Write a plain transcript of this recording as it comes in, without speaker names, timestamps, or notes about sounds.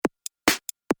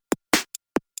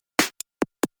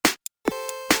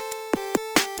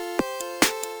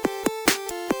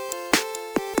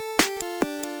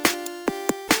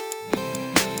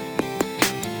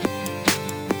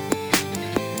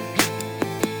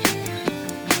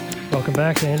Welcome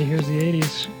back to Andy Here's the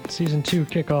 80s Season 2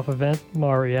 kickoff event,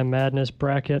 REM Madness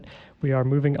bracket. We are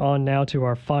moving on now to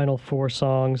our final 4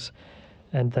 songs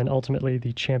and then ultimately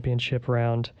the championship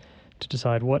round to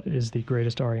decide what is the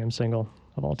greatest REM single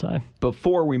of all time.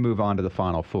 Before we move on to the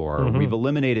final 4, we've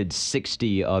eliminated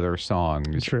 60 other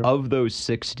songs. True. Of those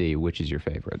 60, which is your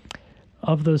favorite?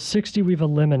 Of those 60 we've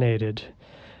eliminated,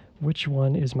 which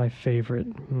one is my favorite?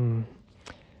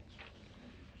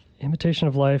 Imitation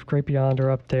of Life, Great Beyond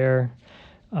are up there.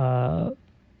 I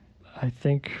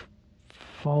think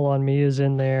Fall on Me is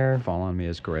in there. Fall on Me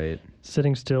is great.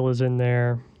 Sitting Still is in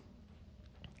there.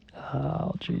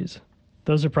 Oh, geez.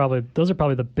 Those are probably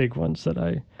the big ones that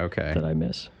I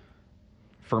miss.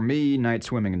 For me, Night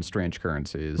Swimming and Strange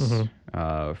Currencies,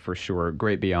 for sure.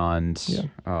 Great Beyond,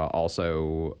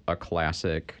 also a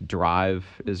classic. Drive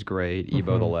is great.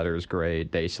 Ebo the Letter is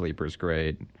great. Day Sleeper is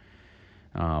great.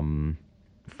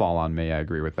 Fall on Me, I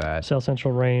agree with that. South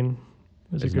Central Rain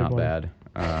is a good not one.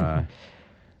 bad.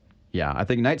 Yeah, I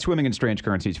think Night Swimming and Strange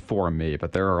Currencies for me,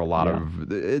 but there are a lot of...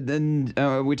 Then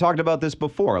we talked about this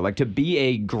before. Like, to be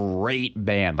a great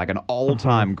band, like an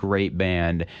all-time great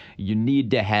band, you need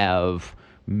to have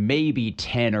maybe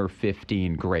 10 or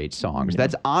 15 great songs.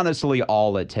 That's honestly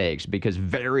all it takes, because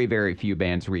very, very few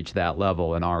bands reach that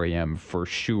level, and REM for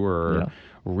sure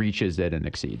reaches it and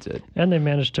exceeds it. And they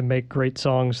managed to make great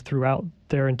songs throughout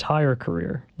their entire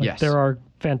career. Like, there are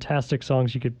fantastic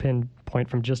songs you could pinpoint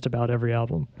from just about every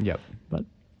album. Yep. But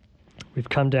we've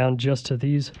come down just to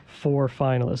these 4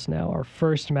 finalists now. Our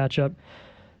first matchup,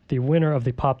 the winner of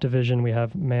the pop division, we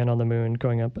have Man on the Moon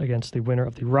going up against the winner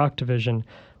of the rock division.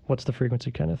 What's the Frequency,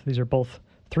 Kenneth? These are both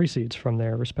 3 seeds from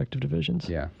their respective divisions.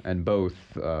 Yeah, and both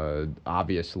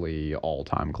obviously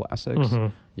all-time classics.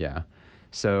 Yeah.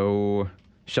 So...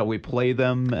 shall we play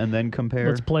them and then compare?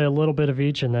 Let's play a little bit of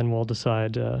each, and then we'll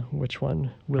decide which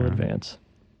one will advance.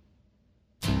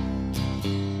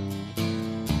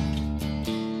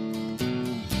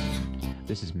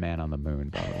 This is Man on the Moon,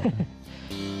 by the way.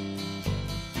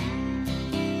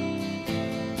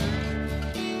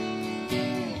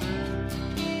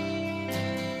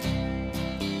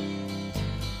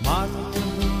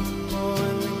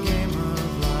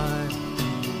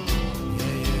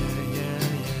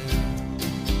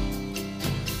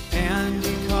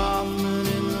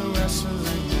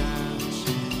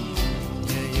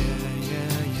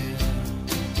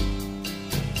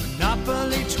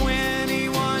 Monopoly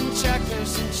 21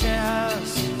 checkers and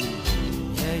chess.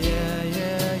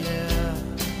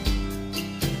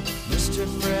 Mr.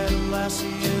 Fred Lassie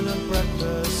in a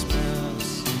breakfast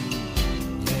mess.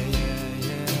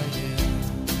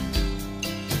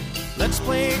 Let's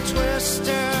play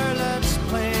Twister, let's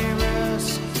play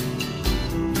Risk.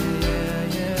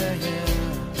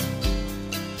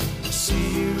 I'll see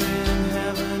you in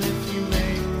heaven if you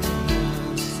make the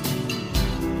list.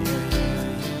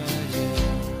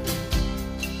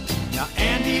 Now,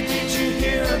 Andy, did you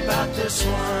hear about this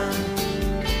one?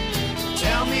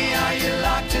 Tell me, are you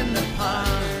locked in the pond?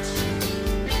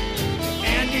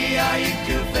 Andy, are you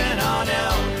goofing on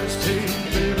Elvis too,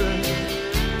 baby?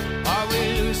 Are we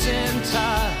losing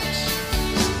touch?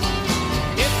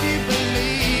 If you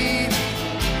believe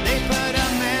they put a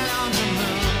man on the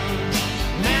moon,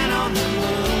 man on the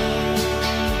moon.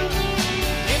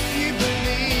 If you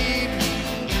believe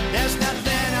there's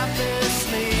nothing up their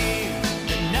sleeve,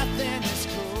 then nothing is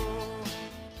cool.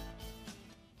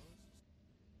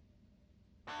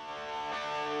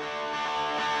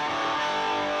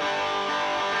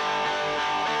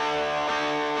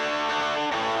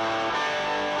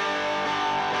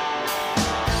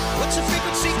 What's the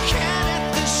frequency,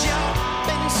 Kenneth? The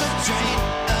shopping's a drain.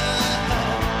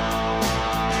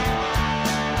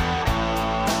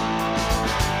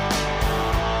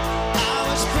 I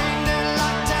was cleaned and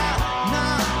locked out, no,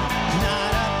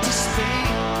 not up to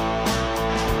speed.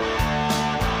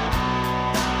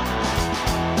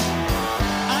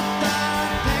 I thought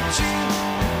I picked you,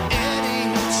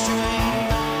 idiot stream.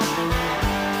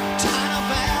 Tunnel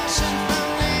vision from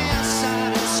the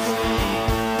inside of screen.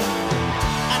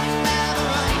 I never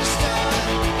understood the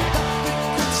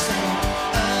frequency.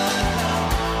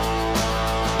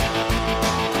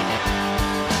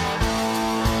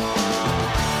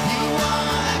 You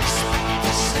won't expect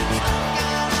to see the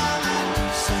kind of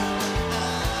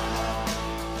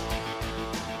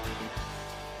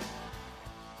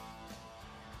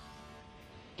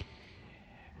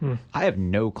I have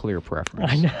no clear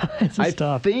preference. I know, it's I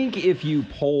tough. think if you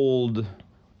polled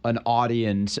an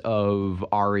audience of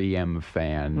REM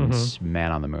fans,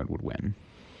 Man on the Moon would win.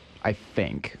 I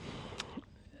think.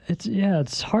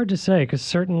 It's hard to say, because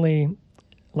certainly,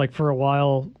 like, for a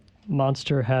while,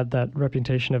 Monster had that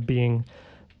reputation of being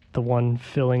the one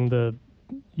filling the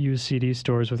used CD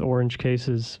stores with orange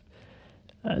cases.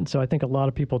 And so I think a lot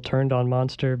of people turned on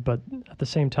Monster, but at the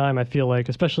same time, I feel like,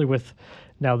 especially with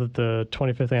now that the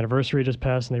 25th anniversary just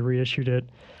passed and they reissued it,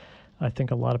 I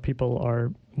think a lot of people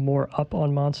are more up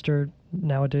on Monster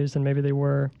nowadays than maybe they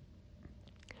were.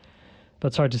 But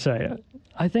it's hard to say.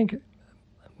 I think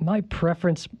my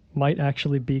preference might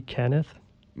actually be Kenneth.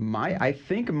 I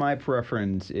think my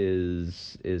preference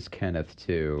is Kenneth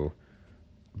too,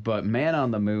 but Man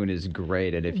on the Moon is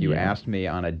great. And if you asked me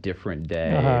on a different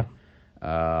day,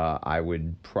 I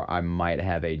might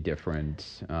have a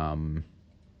different. I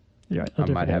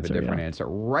might have a different answer.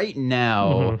 Right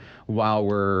now, while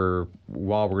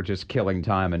we're just killing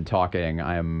time and talking,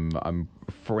 I'm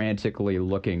frantically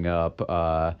looking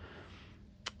up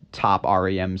top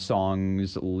REM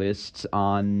songs lists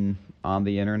on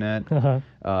the internet.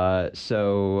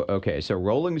 So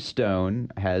Rolling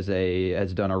Stone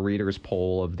has done a reader's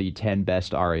poll of the 10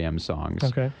 best REM songs.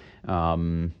 Okay.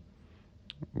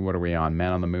 What are we on?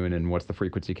 Man on the Moon and What's the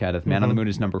Frequency, Kenneth? Man on the Moon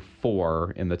is number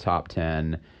 4 in the top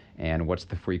 10, and What's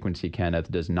the Frequency, Kenneth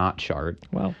does not chart.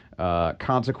 Wow.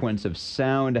 Consequence of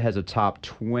Sound has a top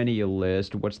 20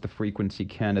 list. What's the Frequency,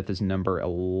 Kenneth is number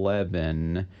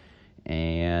 11,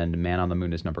 and Man on the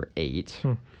Moon is number 8.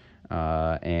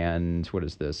 And what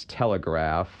is this?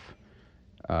 Telegraph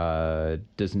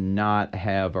does not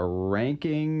have a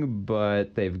ranking,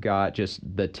 but they've got just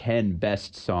the 10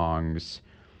 best songs.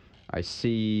 I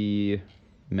see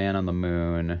Man on the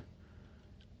Moon.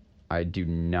 I do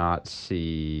not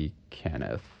see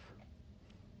Kenneth.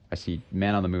 I see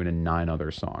Man on the Moon and 9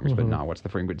 other songs, but not What's the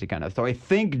Frequency, Kenneth. So I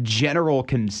think general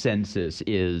consensus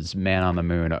is Man on the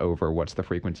Moon over What's the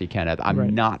Frequency, Kenneth.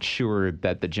 I'm not sure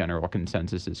that the general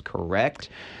consensus is correct,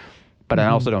 but I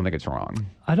also don't think it's wrong.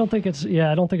 I don't think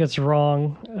it's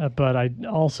wrong, but I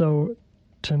also,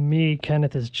 to me,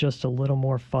 Kenneth is just a little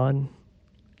more fun.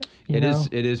 It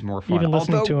is more fun. Even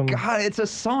listening to him, God, it's a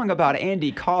song about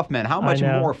Andy Kaufman. How much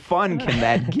more fun can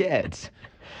that get?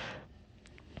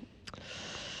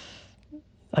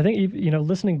 I think,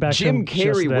 listening back to Jim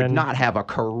Carrey would not have a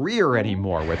career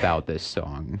anymore without this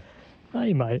song.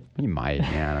 He might. He might.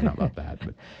 Yeah, I don't know about that.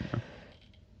 But,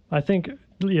 I think,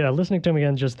 listening to him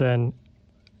again just then,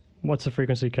 What's the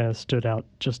Frequency kind of stood out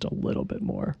just a little bit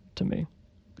more to me.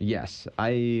 Yes.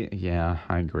 I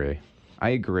agree.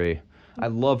 I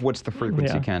love What's the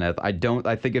Frequency, Kenneth. I think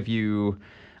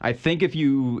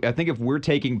if we're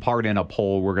taking part in a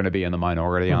poll, we're going to be in the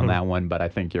minority on that one, but I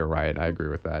think you're right. I agree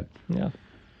with that. Yeah.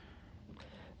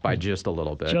 By just a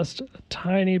little bit. Just a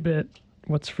tiny bit.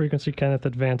 What's the Frequency, Kenneth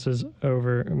advances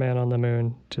over Man on the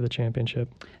Moon to the championship.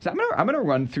 So I'm gonna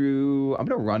run through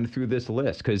this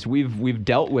list because we've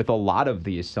dealt with a lot of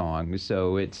these songs,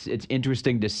 so it's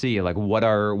interesting to see like what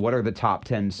are the top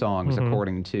 10 songs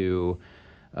according to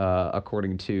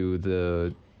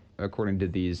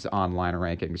these online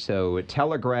rankings. So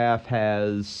Telegraph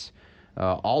has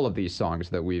all of these songs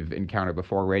that we've encountered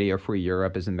before. Radio Free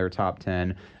Europe is in their top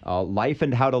 10. Life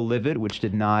and How to Live It, which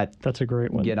did not That's a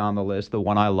great one. get on the list. The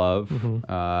One I Love.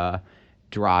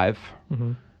 Drive.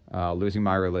 Losing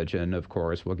My Religion, of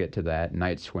course. We'll get to that.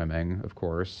 Night Swimming, of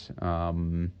course.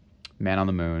 Man on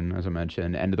the Moon, as I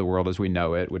mentioned. End of the World as We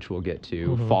Know It, which we'll get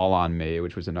to. Fall on Me,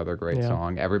 which was another great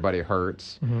song. Everybody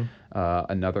Hurts,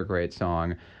 another great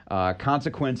song.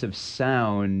 Consequence of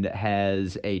Sound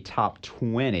has a top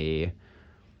 20.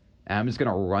 I'm just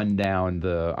gonna run down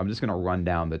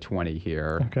the 20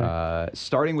 here. Okay.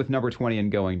 Starting with number 20 and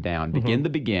going down. Begin the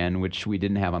Begin, which we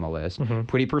didn't have on the list.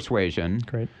 Pretty Persuasion,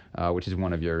 Great. Which is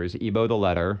one of yours. Ebo the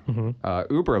Letter.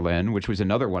 Uberlin, which was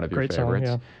another one of your Great song,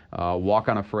 favorites. Walk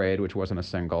Unafraid, which wasn't a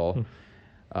single.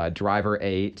 Driver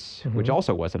 8, which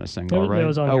also wasn't a single, right? It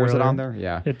was on was earlier. it on there?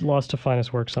 Yeah. It lost to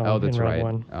Finest Work song. Oh, that's in right.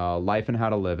 Round 1. Life and How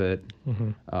to Live It.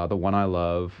 The One I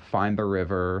Love. Find the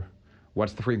River.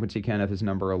 What's the Frequency, Kenneth is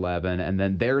number 11. And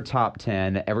then their top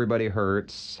 10, Everybody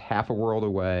Hurts, Half a World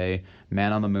Away,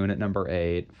 Man on the Moon at number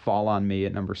 8, Fall on Me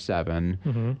at number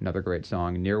 7, another great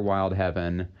song, Near Wild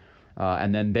Heaven.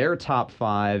 And then their top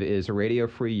 5 is Radio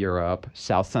Free Europe,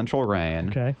 South Central Rain,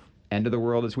 Okay. End of the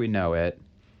World as We Know It,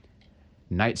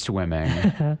 Night Swimming,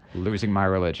 Losing My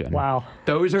Religion. Wow.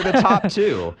 Those are the top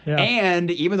 2. Yeah. And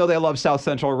even though they love South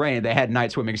Central Rain, they had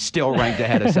Night Swimming still ranked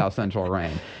ahead of South Central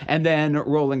Rain. And then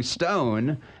Rolling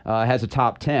Stone has a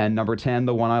top 10. Number 10,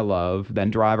 The One I Love.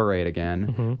 Then Driver 8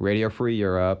 again. Radio Free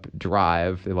Europe.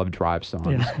 Drive. They love Drive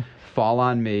songs. Yeah. Fall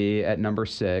on Me at number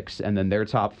 6. And then their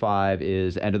top 5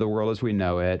 is End of the World as We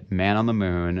Know It. Man on the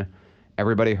Moon.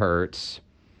 Everybody Hurts.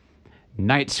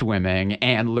 Night Swimming,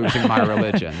 and Losing My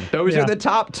Religion. Those are the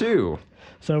top 2.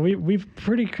 So we've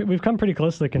come pretty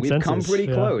close to the consensus. We've come pretty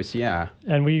yeah. close, yeah.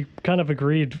 And we kind of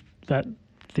agreed that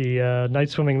the Night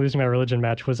Swimming Losing My Religion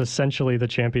match was essentially the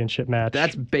championship match.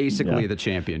 That's basically Yeah. the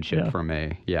championship Yeah. for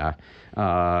me. Yeah.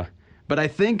 But I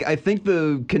think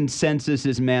the consensus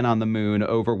is Man on the Moon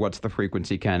over What's the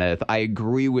Frequency, Kenneth. I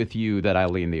agree with you that I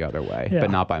lean the other way, Yeah.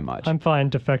 but not by much. I'm fine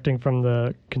defecting from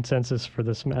the consensus for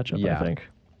this matchup, Yeah. I think.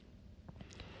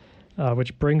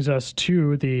 Which brings us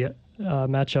to the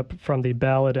matchup from the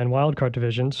Ballad and Wildcard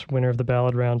divisions. Winner of the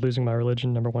Ballad round, Losing My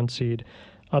Religion, number 1 seed,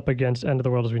 up against End of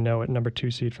the World as We Know It, number 2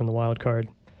 seed from the Wildcard.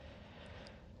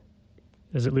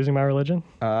 Is it Losing My Religion?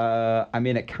 I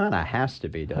mean, it kind of has to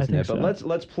be, doesn't think it? But so.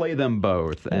 let's play them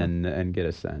both and get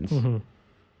a sense. Mm-hmm.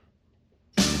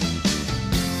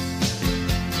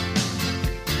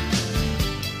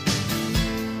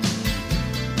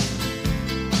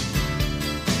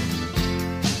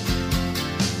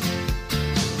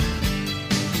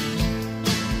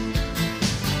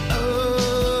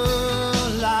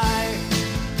 Oh, life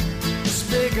is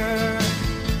bigger.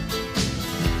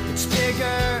 It's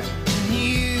bigger than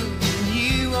you, and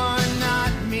you are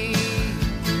not me.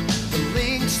 The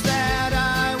links that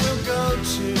I will go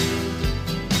to,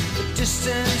 the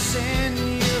distance in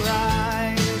your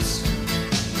eyes.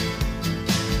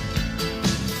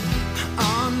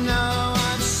 Oh no,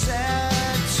 I've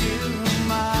said too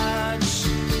much.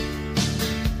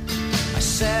 I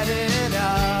set it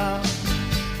up.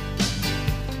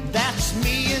 That's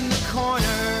me in the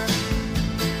corner.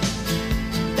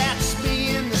 That's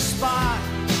me in the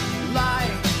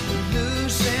spotlight,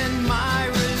 losing my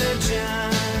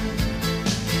religion.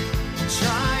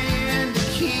 Trying to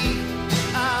keep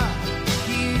up with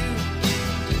you,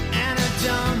 and I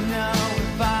don't know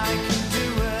if I can do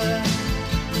it.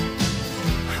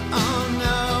 Oh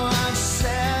no, I've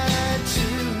said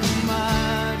too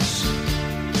much.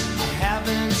 I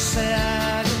haven't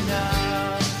said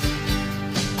enough.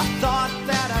 I thought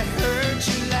that I heard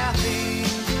you laughing.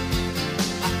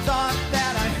 I thought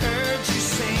that I heard you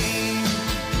sing.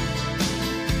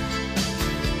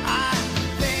 I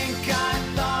think I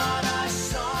thought I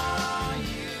saw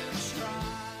you try.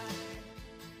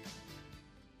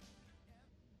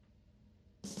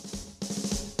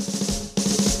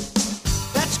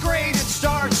 That's great, it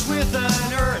starts with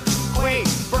an earthquake,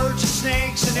 birds and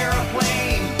snakes, an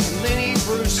airplane. Lenny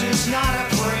Bruce is not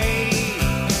afraid.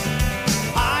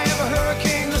 I have a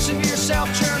hurricane, listen to yourself,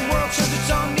 churn world serves its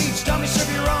own needs. Dummy,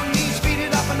 serve your own needs, beat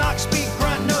it up, an ox speak,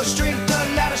 grunt, no strength. The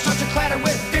ladder starts to clatter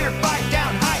with fear, fight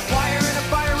down, high choir and a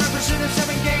fire represented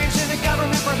 7 games in a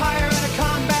government for hire and a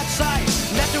combat site.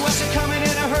 Left to us are coming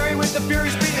in a hurry with the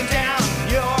furies breathing down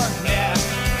your neck.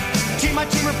 My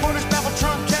team reporters babble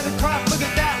Trump, Kevin Croft, look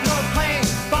at that, no plane,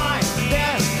 fine,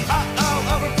 then,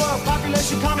 overflow,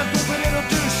 population, common food, what it'll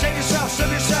do, save yourself, serve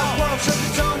yourself, world serves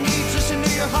its own needs, listen to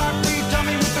your heartbeat,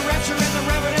 dummy with the rapture and the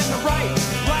reverend and the right,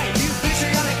 you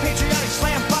patriotic,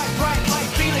 slam, fight, bright, light,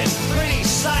 feeling, pretty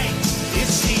sight,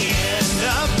 it's the end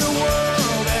of the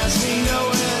world as we know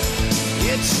it,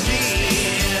 it's the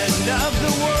end of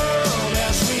the world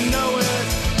as we know it,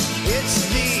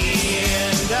 it's the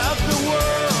end of the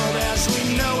world as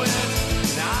we know it,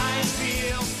 and I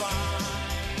feel fine.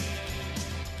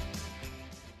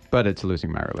 But it's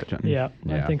Losing My Religion. Yeah,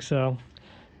 I think so.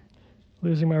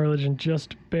 Losing My Religion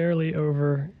just barely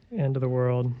over End of the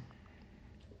World.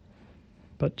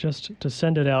 But just to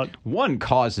send it out, One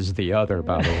causes the other,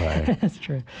 by the way. that's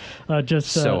true.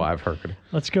 So I've heard.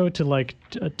 Let's go to like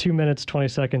 2 minutes, 20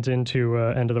 seconds into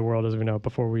End of the World as we know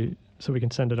it so we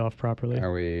can send it off properly.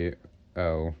 Are we?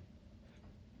 Oh.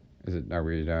 Is it? Are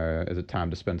we? Is it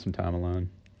time to spend some time alone?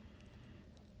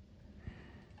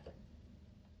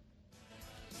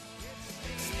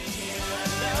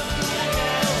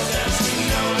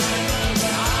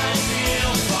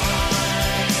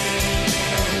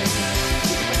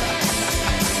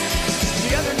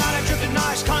 The other night I drifted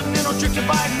nice, continental drifted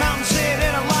by mountain, sit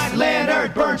in a line,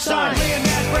 Leonard Bernstein,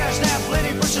 Leonard Brasnap,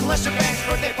 Lenny Bruce and Lester Banks,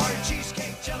 birthday party,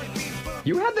 cheesecake, jelly bean, food.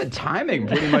 You had the timing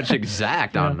pretty much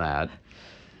exact on that.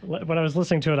 When I was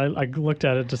listening to it, I looked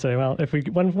at it to say, well, if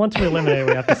once we eliminate,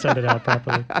 we have to send it out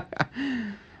properly.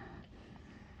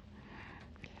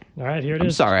 All right, here it I'm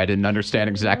is. sorry, I didn't understand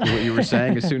exactly what you were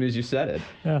saying as soon as you said it.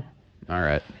 Yeah. All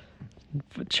right.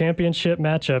 Championship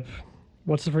matchup.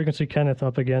 What's the Frequency, Kenneth,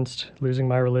 up against Losing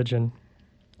My Religion?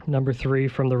 Number 3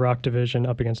 from the rock division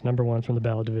up against number 1 from the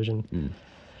ballad division.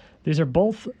 These are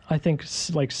both, I think,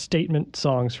 like statement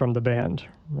songs from the band,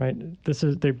 right?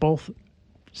 They both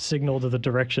signaled the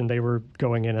direction they were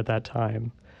going in at that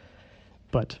time.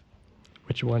 But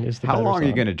which one is the How better long are you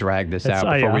song. going to drag this It's-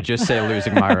 out before yeah. we just say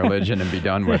Losing My Religion and be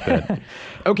done with it?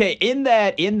 Okay, in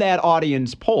that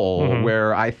audience poll Mm-hmm.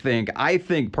 where I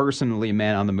think personally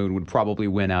Man on the Moon would probably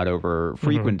win out over Mm-hmm.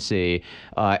 Frequency.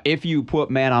 If you put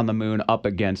Man on the Moon up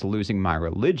against Losing My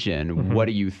Religion, Mm-hmm. what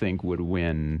do you think would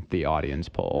win the audience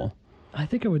poll? I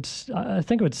think it would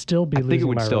still be I Losing think it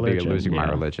would My still Religion. be Losing My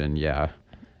yeah. Religion, yeah.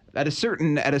 At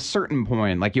a certain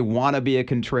point, like you want to be a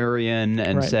contrarian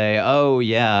and Right. say, "Oh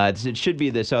yeah, it should be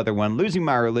this other one." Losing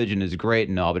My Religion is great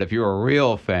and all, but if you're a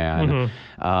real fan,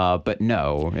 but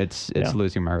no, it's Yeah.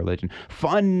 Losing My Religion.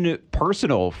 Fun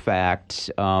personal fact.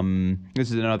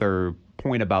 This is another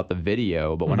point about the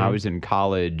video, but when I was in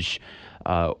college.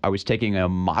 I was taking a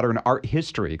modern art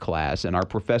history class, and our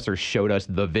professor showed us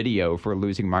the video for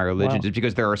Losing My Religion, Wow. just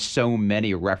because there are so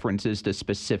many references to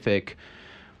specific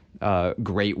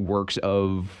great works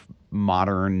of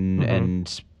modern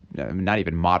and not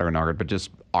even modern art, but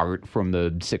just art from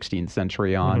the 16th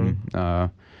century on,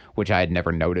 which I had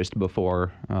never noticed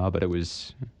before. But it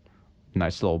was a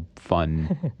nice little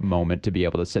fun moment to be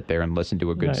able to sit there and listen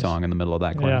to a good Nice. song in the middle of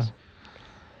that class.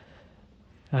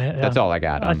 Yeah. That's all I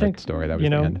got on the story. That was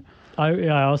the end.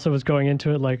 I also was going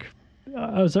into it like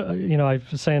I was, I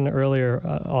was saying earlier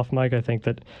off mic, I think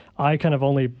that I kind of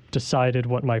only decided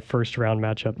what my first round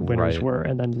matchup winners Right. were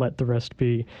and then let the rest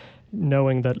be,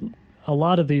 knowing that a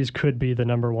lot of these could be the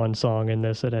number one song in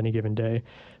this at any given day.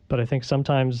 But I think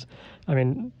sometimes,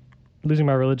 Losing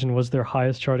My Religion was their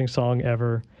highest charting song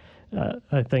ever.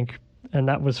 I think, and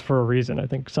that was for a reason. I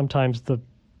think sometimes the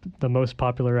most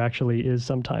popular actually is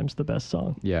sometimes the best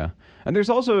song. Yeah. And there's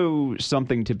also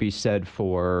something to be said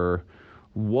for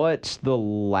what's the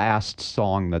last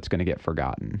song that's going to get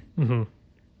forgotten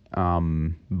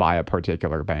by a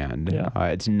particular band. Yeah.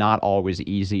 It's not always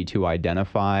easy to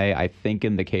identify. I think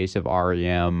in the case of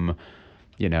REM,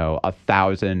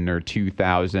 1,000 or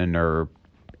 2,000 or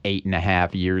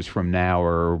 8.5 years from now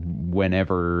or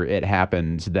whenever it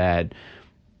happens that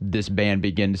this band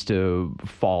begins to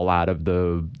fall out of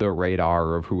the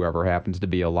radar of whoever happens to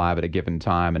be alive at a given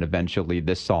time, and eventually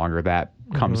this song or that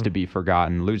comes to be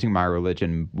forgotten. Losing My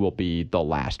Religion will be the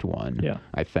last one, Yeah.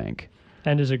 I think.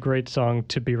 And is a great song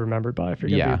to be remembered by if you're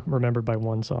going to be remembered by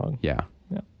one song. Yeah.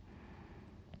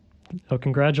 So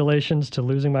congratulations to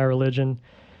Losing My Religion,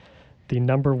 the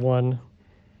number one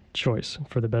choice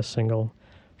for the best single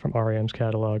from REM's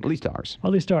catalog. At least ours. At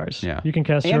least ours. Yeah. You can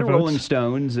cast And your Rolling votes.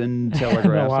 Stones and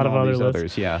Telegraph A lot and of all other these lists.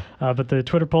 others. Yeah. But the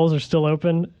Twitter polls are still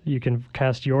open. You can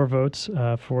cast your votes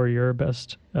for your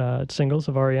best singles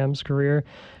of REM's career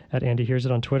at Andy Hears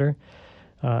It on Twitter.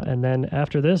 And then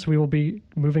after this, we will be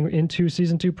moving into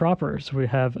season 2 proper. So we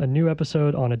have a new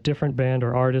episode on a different band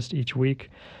or artist each week.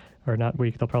 Or not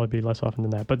week, they'll probably be less often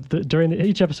than that. But during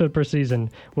each episode per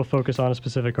season, we'll focus on a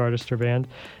specific artist or band.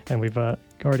 And we've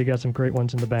already got some great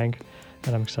ones in the bank.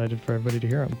 And I'm excited for everybody to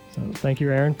hear them. So thank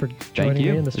you, Aaron, for joining me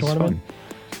in this was tournament.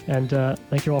 fun. And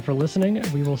thank you all for listening.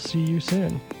 We will see you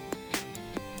soon.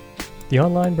 The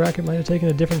online bracket might have taken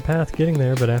a different path getting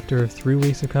there, but after 3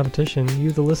 weeks of competition,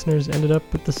 you, the listeners, ended up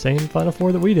with the same Final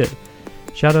Four that we did.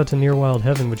 Shout out to Near Wild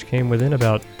Heaven, which came within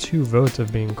about 2 votes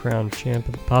of being crowned champ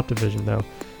of the pop division, though.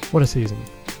 What a season.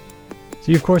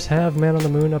 So you, of course, have Man on the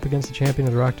Moon up against the champion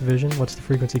of the rock division, What's the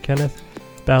Frequency, Kenneth.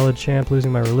 Ballad champ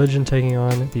Losing My Religion taking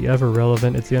on the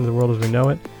ever-relevant It's the End of the World as We Know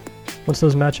It. Once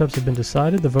those matchups have been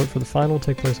decided, the vote for the final will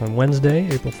take place on Wednesday,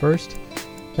 April 1st.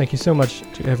 Thank you so much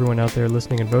to everyone out there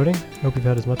listening and voting. Hope you've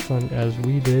had as much fun as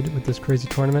we did with this crazy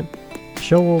tournament. The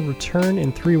show will return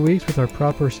in 3 weeks with our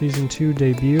proper Season 2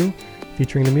 debut,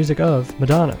 featuring the music of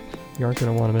Madonna. You aren't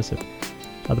going to want to miss it.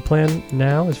 The plan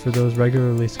now is for those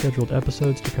regularly scheduled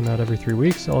episodes to come out every 3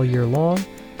 weeks, all year long.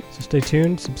 So stay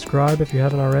tuned, subscribe if you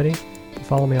haven't already, and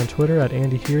follow me on Twitter at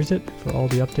Andy Hears It for all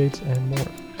the updates and more.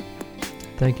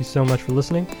 Thank you so much for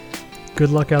listening. Good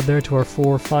luck out there to our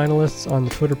 4 finalists on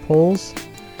the Twitter polls,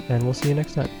 and we'll see you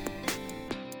next time.